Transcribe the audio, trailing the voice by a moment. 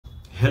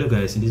Hello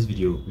guys, in this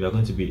video we are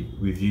going to be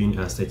reviewing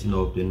and setting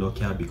up the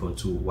Nokia Beacon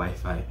 2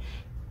 Wi-Fi.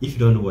 If you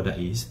don't know what that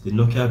is, the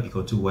Nokia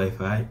Beacon 2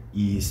 Wi-Fi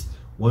is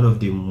one of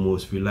the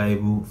most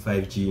reliable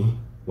 5G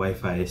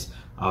Wi-Fi's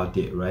out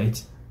there,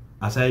 right?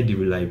 Aside the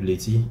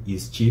reliability,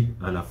 it's cheap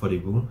and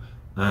affordable,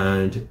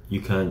 and you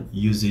can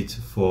use it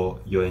for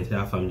your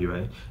entire family,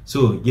 right?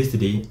 So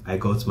yesterday I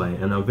got mine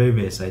and I'm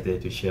very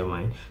excited to share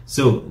mine.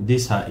 So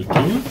this is how it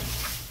came.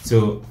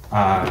 So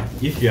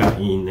if you are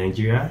in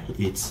Nigeria,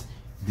 it's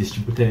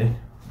distributed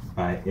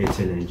by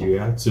AirTired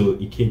Nigeria. So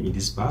it came in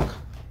this pack,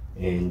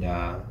 and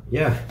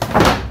yeah,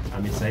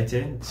 I'm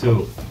excited.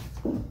 So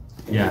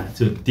yeah,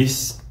 so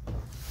this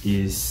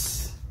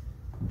is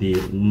the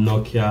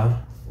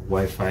Nokia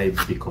Wi-Fi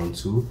Beacon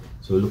 2.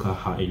 So look at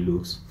how it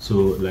looks. So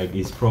like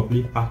it's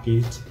properly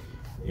packaged,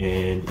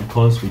 and it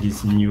comes with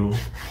this new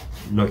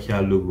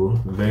Nokia logo,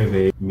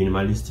 very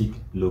minimalistic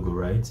logo,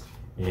 right?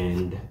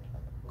 And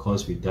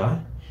comes with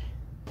that.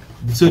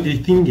 So the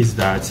thing is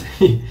that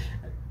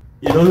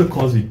it also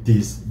comes with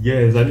this.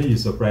 Yes, I know you're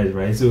surprised,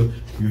 right? So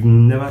you've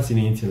never seen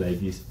anything like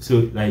this.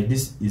 So like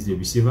this is the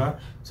receiver.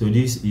 So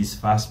this is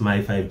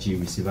FastMile 5G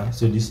receiver.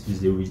 So this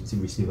is the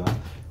receiver.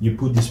 You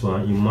put this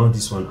one, you mount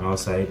this one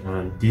outside,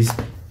 and this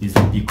is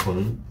the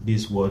beacon.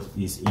 This what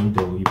is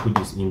indoor. You put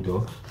this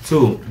indoor.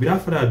 So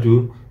without further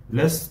ado,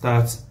 let's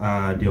start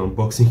the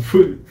unboxing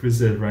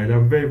process, right?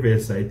 I'm very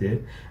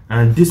excited,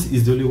 and this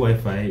is the only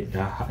Wi-Fi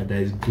that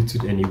is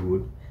Bluetooth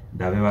enabled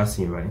that I've ever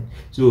seen, right?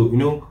 So you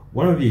know,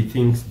 one of the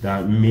things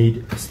that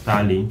made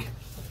Starlink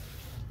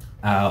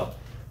a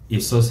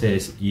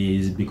success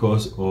is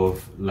because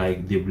of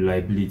like the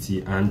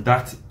reliability, and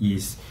that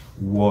is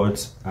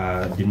what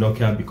the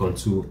Nokia Beacon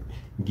 2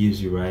 gives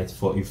you, right?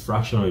 For a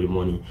fraction of the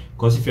money.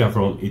 Because if you are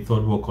from a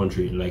third world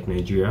country like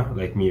Nigeria,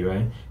 like me,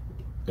 right,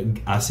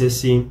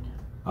 accessing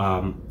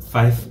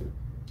 5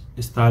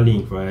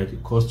 Starlink, right,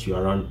 it costs you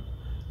around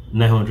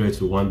 900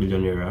 to 1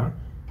 billion naira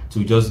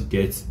to just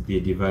get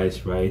the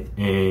device, right?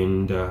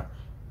 And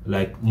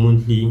like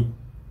monthly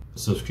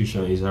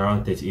subscription is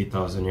around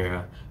 38,000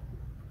 naira,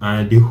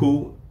 and the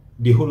whole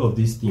of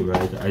this thing,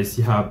 right? I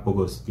see how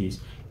bogus it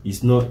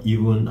is not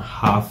even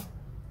half.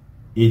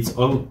 It's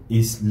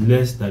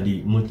less than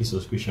the monthly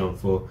subscription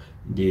for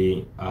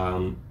the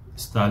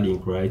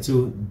Starlink, right?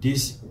 So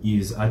this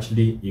is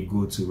actually a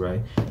go-to,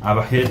 right?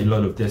 I've heard a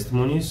lot of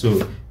testimonies,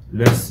 so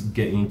let's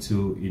get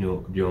into, you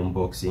know, the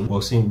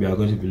unboxing. We are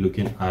going to be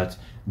looking at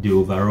the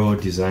overall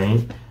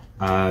design,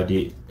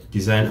 the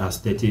design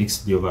aesthetics,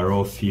 the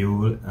overall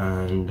feel,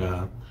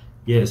 and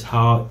yes,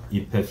 how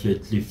it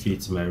perfectly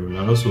fits my room.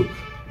 And also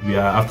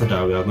after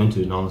that we are going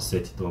to now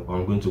set it up.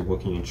 I'm going to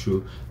walk you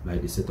through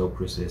like the setup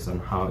process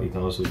and how it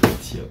can also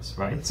get yours,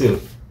 right? So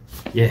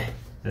yeah,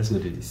 let's go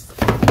do this.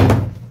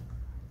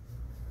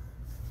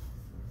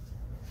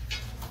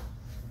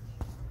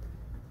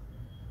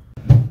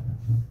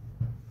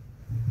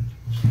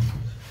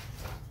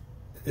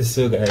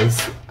 So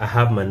guys, I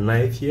have my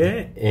knife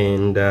here,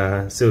 and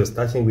so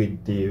starting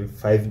with the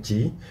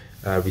 5G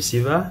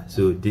receiver.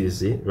 So this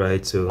is it,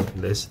 right? So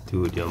let's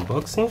do the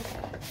unboxing,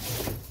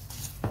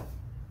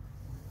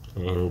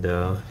 and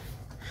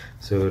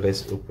so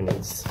let's open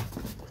it.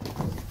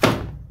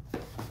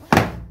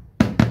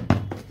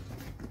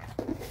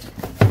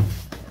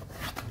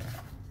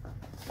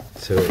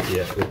 So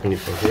yeah, open it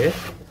from here,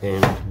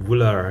 and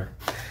voila.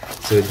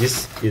 So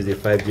this is the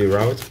 5G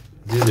route.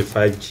 This is the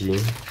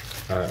 5G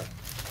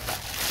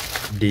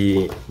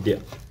the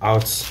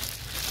out,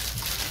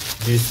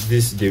 this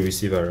is the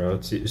receiver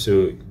route.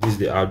 So this is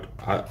the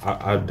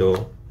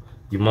outdoor.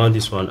 You mount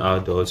this one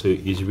outdoor, so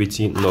it's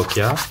written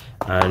Nokia,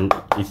 and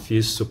it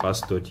feels super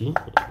sturdy,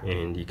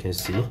 and you can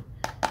see.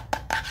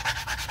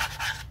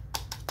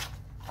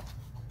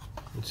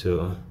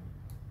 So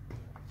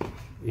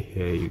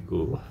here you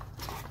go.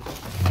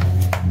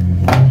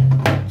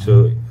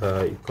 So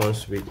it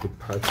comes with a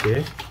pack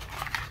here.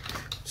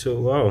 So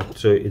wow,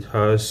 so it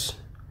has,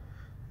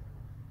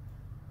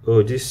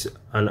 oh, this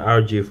an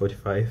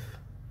RJ45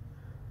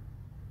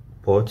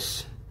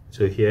 ports.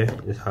 So here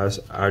it has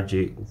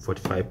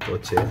RJ45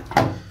 ports here.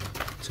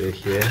 So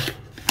here,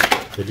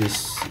 so this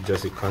is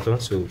just a carton,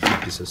 so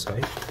keep this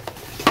aside,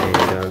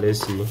 and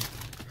let's see.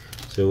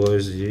 So what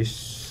is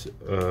this?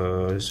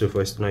 So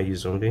for external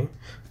use only.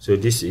 So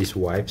this is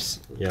wipes,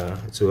 yeah,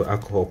 so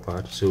alcohol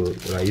pad, so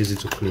I use it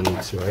to clean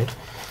it, right?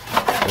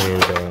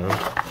 And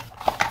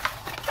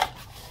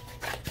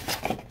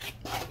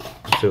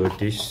so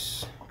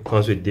this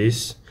comes with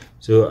this.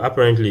 So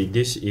apparently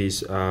this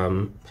is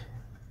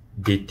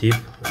the tip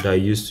that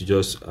you use to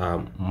just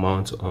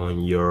mount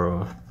on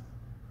your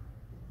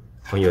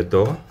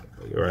door,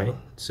 right?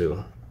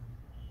 So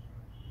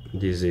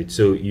this is it.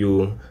 So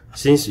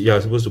since you are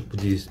supposed to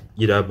put this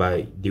either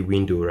by the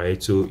window,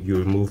 right? So you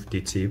remove the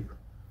tip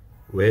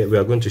where we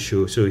are going to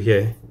show. So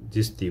here,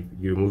 this tip,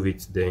 you remove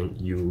it, then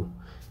you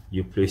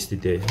place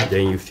it there,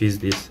 then you fix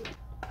this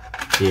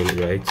in,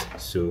 right?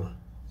 So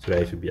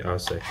that it will be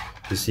outside.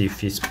 You see it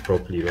fits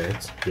properly,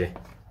 right? Yeah.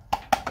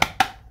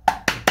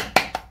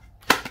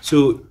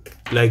 So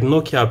like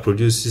Nokia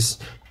produces,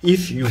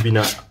 if you've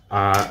been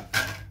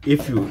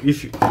if you've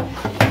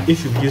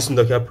used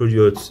Nokia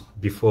products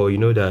before, you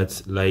know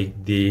that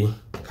like the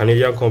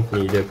Canadian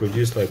company, they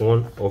produce like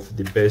one of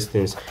the best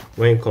things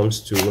when it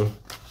comes to,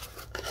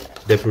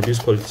 they produce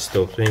quality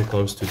stuff when it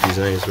comes to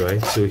designs,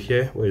 right? So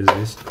here, what is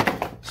this?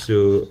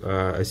 So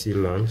I see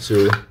LAN.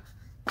 So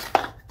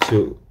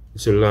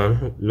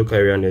LAN, local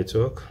area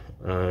network,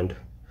 and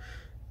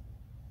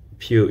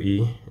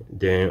PoE,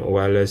 then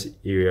wireless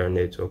area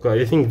network.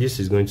 I think this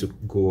is going to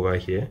go over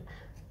here.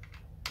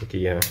 Okay,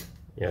 yeah,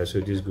 so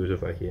this goes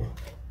over here.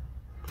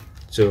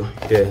 So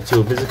yeah,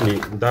 so basically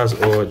that's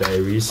all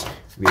there is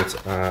with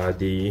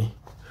the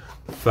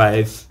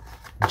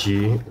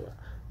 5G,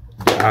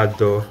 the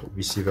outdoor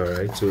receiver,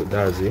 right? So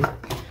that's it.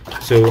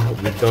 So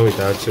we're done with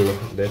that, so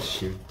let's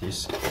shift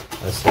this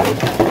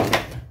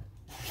aside.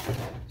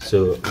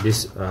 So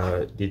these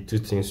are the two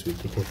things we're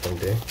taking from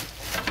there.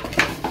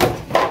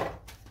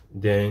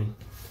 Then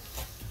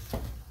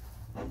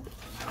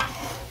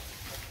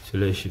so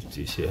let's shift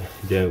this here.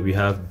 Then we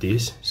have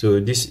this. So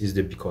this is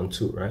the Beacon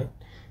 2, right?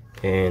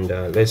 And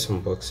let's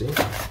unbox it.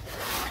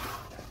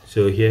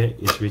 So here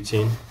it's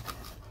written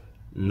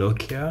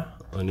Nokia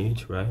on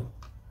it, right?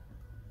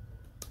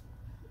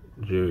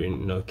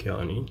 During Nokia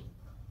on it.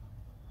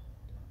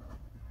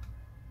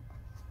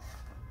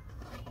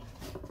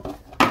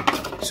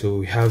 So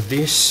we have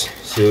this.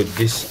 So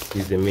this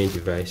is the main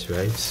device,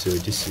 right? So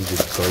this is the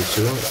Beacon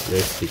 2.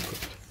 Let's take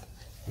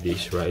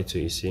this, right? So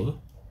you see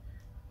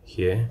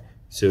here.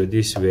 So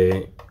this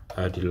way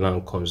the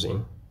LAN comes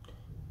in,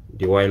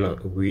 the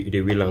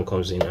WLAN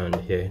comes in, and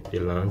here the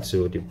LAN.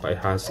 So it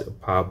has a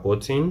power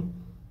button.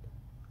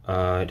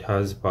 It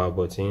has a power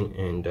button,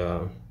 and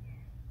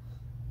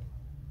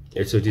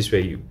so this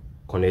way you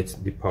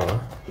connect the power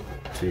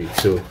to it.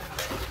 So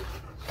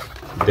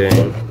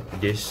then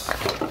this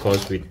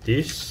comes with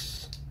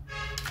this,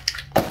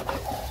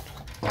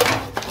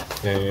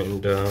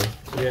 and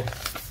yeah.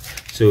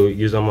 So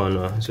user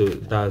manual. So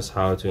that's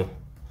how to.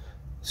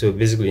 So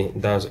basically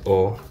that's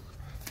all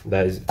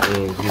that is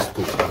in these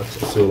two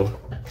parts. So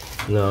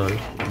now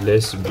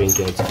let's bring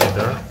them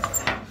together.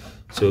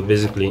 So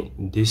basically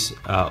these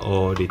are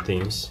all the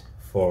things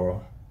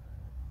for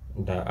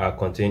that are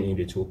contained in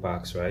the two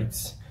packs, right?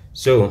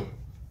 So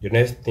the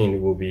next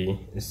thing will be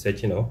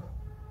setting up.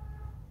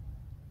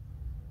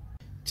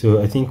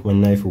 So I think my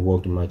knife will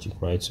work the magic,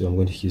 right? So I'm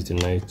going to use the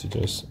knife to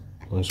just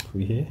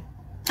unscrew here.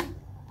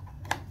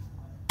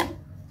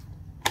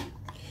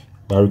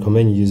 I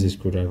recommend you use a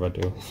screwdriver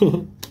though.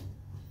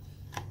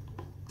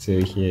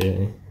 So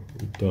here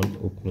we don't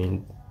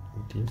open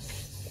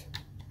this.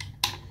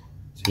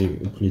 So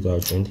you pull it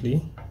out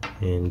gently,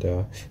 and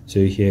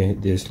so here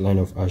there's line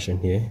of action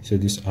here. So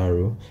this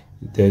arrow,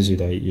 it tells you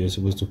that you're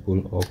supposed to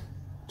pull up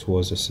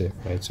towards yourself,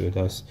 right? So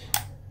that's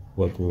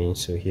what it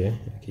means. So here,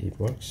 okay, it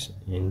works,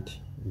 and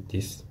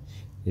this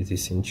is the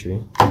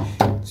century.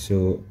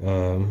 So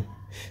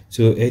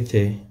so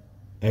AirTired,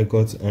 I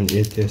got an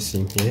AirTired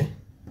SIM here.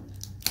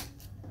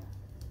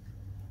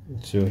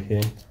 So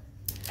here,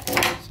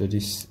 so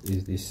this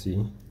is the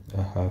C.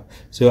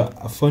 So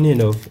funny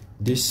enough,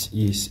 this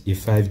is a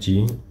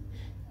 5G.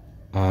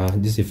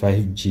 This is a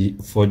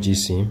 4G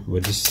SIM,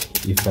 but this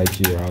is a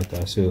 5G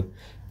router. So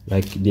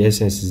like the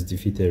essence is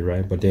defeated,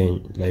 right? But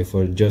then like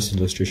for just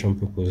illustration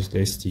purpose,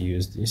 let's still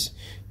use this.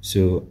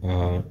 So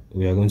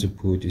we are going to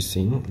put this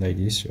in like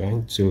this,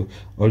 right? So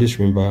always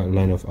remember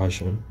line of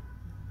action.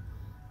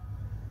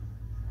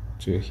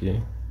 So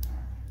here.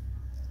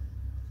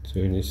 So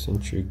the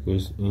century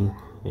goes in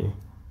here.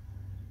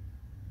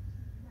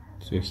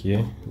 So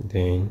here,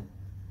 then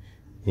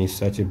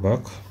insert it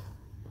back.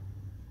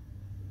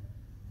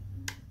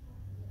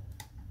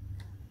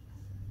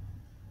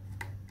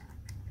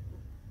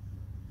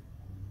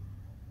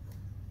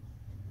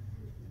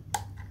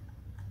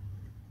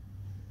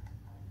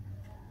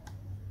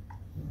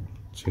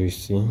 So you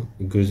see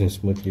it goes in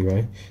smoothly,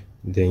 right?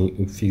 Then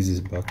you fix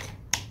this back.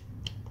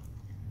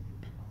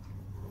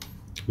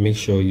 Make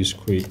sure you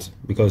screw it,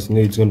 because you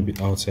know it's going to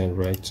be outside,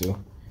 right? So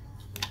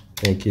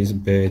in case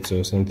birds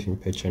or something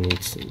perch on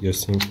it, your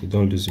SIM, you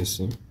don't lose your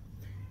SIM.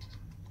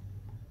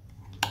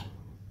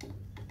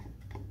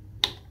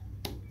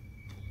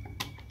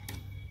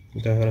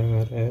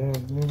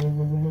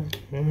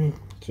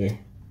 Okay.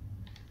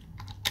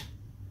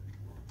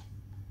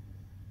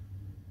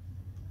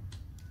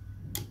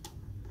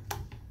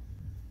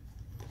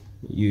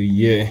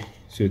 Yeah,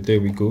 so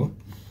there we go.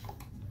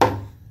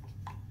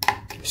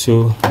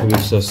 So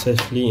we've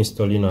successfully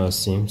installing our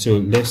SIM. So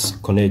let's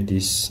connect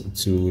this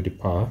to the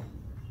power,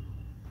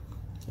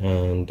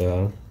 and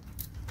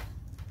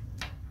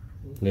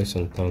let's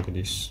untangle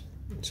this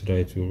so that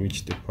it will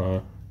reach the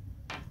power.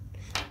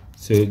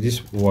 So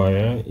this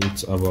wire,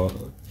 it's about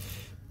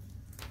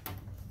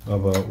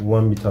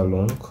 1 meter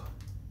long.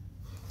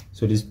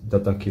 So this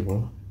data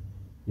cable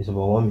is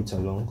about 1 meter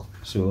long.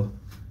 So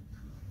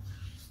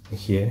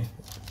here,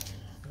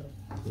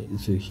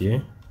 so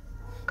here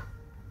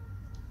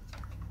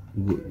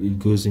it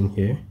goes in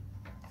here,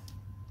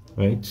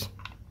 right?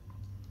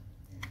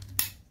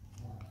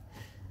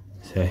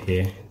 So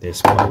here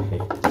there's power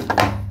here.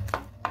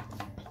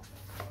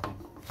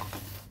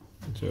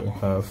 So I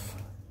have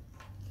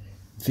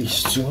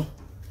these two.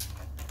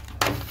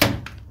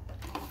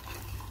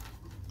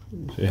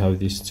 So I have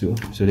these two.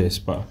 So there's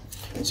power.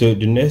 So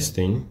the next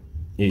thing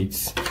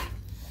it's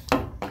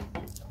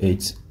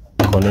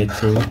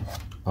connecting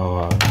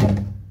our.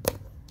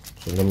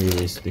 So let me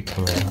raise the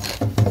camera.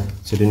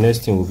 So the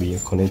next thing will be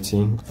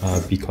connecting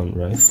our beacon,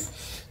 right?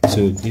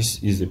 So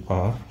this is the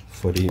power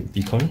for the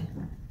beacon.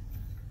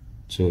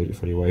 So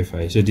for the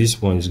Wi-Fi. So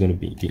this one is going to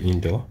be the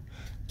indoor.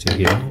 So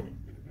here.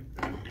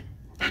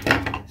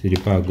 So the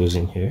power goes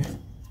in here.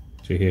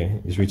 So here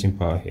is reaching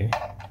power here.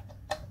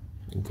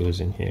 It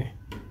goes in here.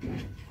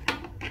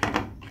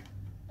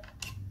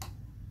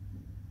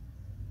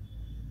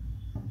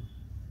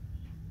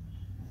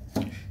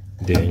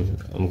 Then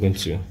I'm going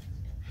to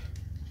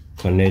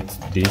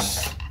connect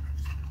this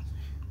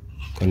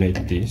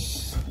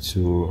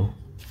to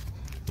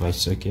my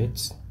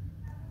socket.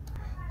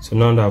 So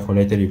now that I've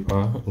connected the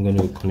power, I'm going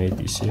to connect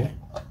this here,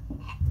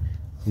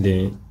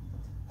 then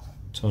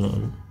turn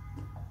on.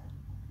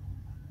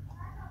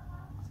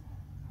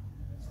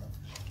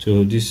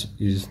 So this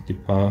is the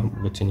power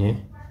button here.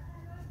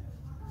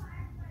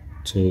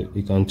 So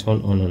you can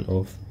turn on and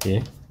off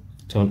here,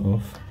 turn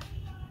off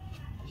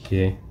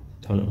here,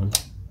 turn on.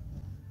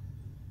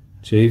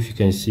 So if you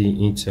can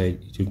see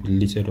inside, it will be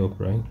lit up,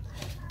 right?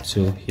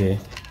 So here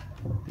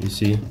you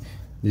see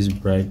this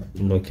bright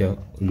Nokia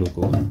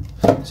logo.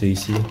 So you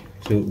see,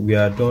 so we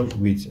are done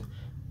with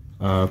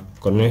our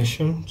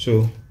connection.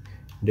 So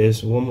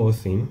there's one more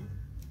thing.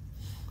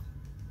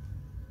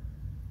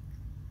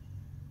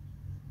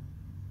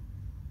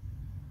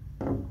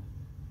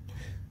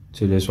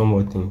 So there's one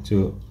more thing.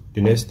 So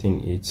the next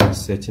thing is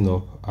setting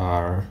up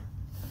our.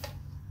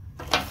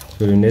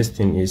 So the next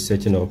thing is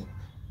setting up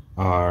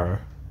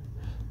our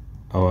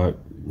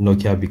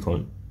Nokia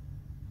Beacon.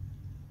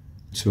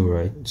 So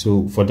right,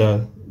 so for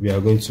that we are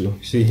going to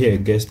see here,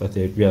 get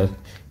started. We are,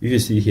 if you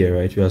see here,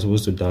 right, we are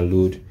supposed to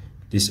download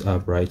this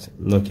app, right,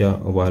 Nokia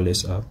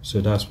wireless app.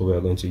 So that's what we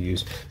are going to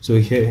use. So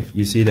here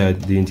you see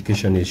that the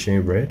indication is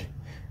showing red.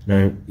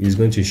 Now it's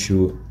going to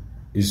show,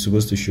 it's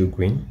supposed to show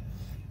green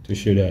to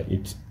show that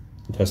it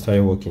has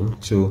started working.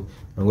 So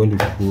I'm going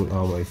to pull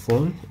out my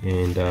phone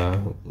and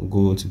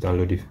go to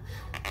download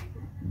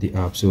the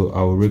app. So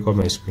I will record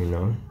my screen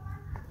now.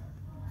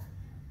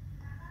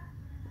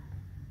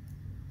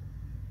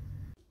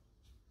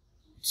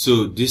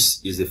 So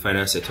this is the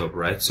final setup,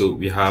 right? So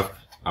we have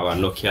our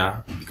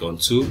Nokia Beacon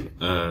 2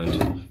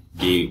 and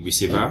the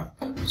receiver.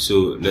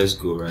 So let's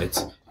go, right?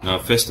 Now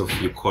first of all,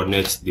 you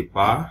connect the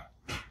power.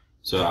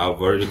 So I've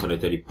already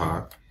connected the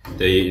power.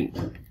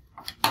 Then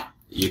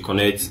you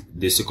connect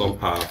the second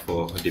power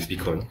for the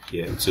beacon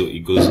here. So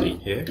it goes in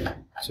here.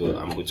 So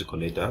I'm going to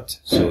connect that.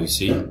 So you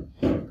see,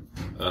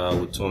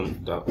 we'll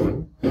turn that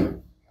on.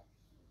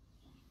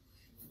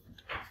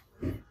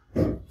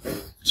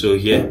 So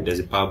here there's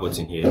a power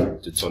button here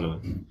to turn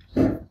on.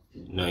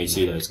 Now you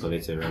see that it's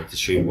connected, right? It's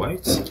showing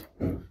white.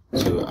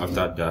 So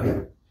after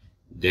that,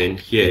 then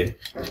here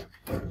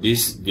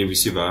the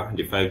receiver,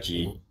 the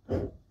 5G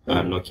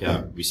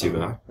Nokia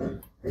receiver,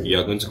 you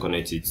are going to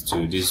connect it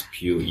to this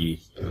PoE,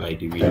 like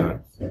the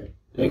WLAN.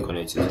 Then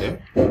connect it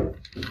there.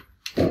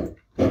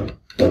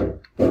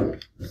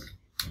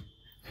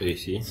 So you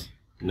see,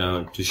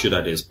 now to show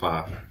that there's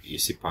power, you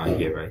see power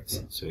here, right?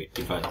 So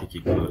if I take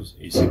it close,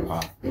 you see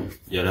power.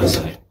 The other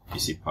side, you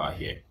see power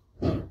here.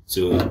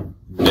 So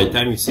by the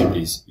time you see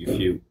this, you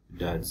feel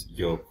that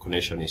your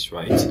connection is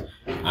right.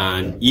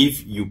 And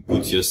if you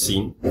put your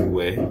SIM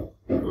where,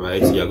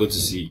 right, you are going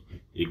to see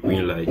a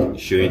green light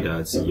showing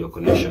that your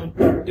connection,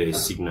 the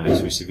signal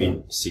is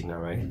receiving signal,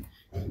 right?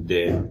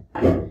 Then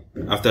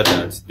after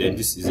that, then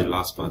this is the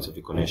last part of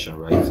the connection,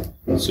 right?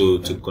 So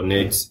to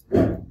connect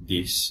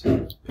this,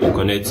 you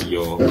connect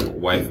your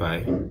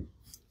Wi-Fi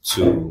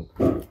to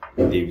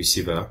the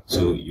receiver.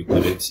 So you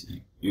connect,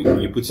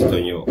 you put it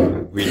on your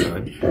green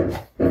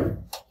line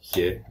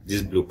here,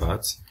 this blue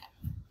part,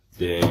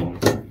 then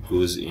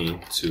goes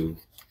into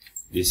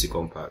the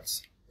second part.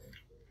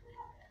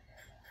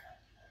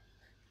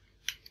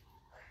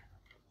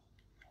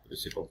 The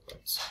second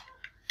part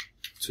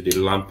to the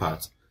LAN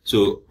part.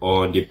 So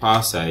on the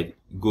power side,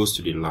 it goes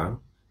to the LAN.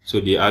 So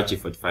the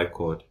RJ45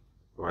 cord,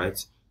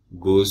 right,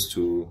 goes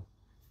to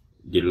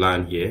the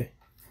LAN here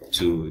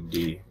to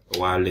the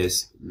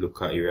wireless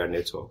local area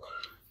network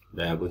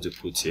that I'm going to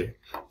put here.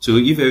 So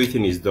if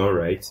everything is done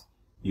right,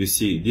 you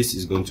see this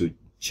is going to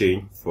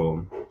change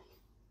from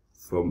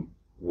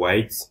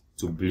white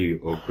to blue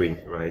or green,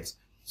 right?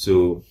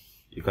 So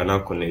you can now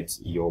connect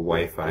your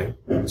Wi-Fi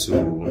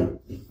to,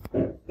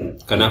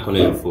 connect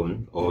your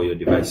phone or your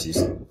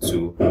devices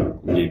to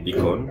the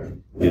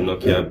beacon, the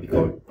Nokia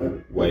Beacon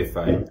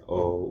Wi-Fi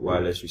or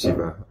wireless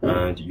receiver,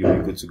 and you'll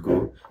be good to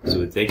go.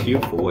 So thank you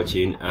for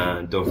watching,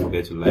 and don't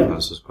forget to like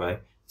and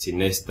subscribe. Till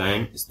next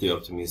time, stay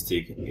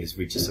optimistic. It's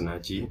Richie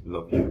Sanachi.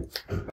 Love you.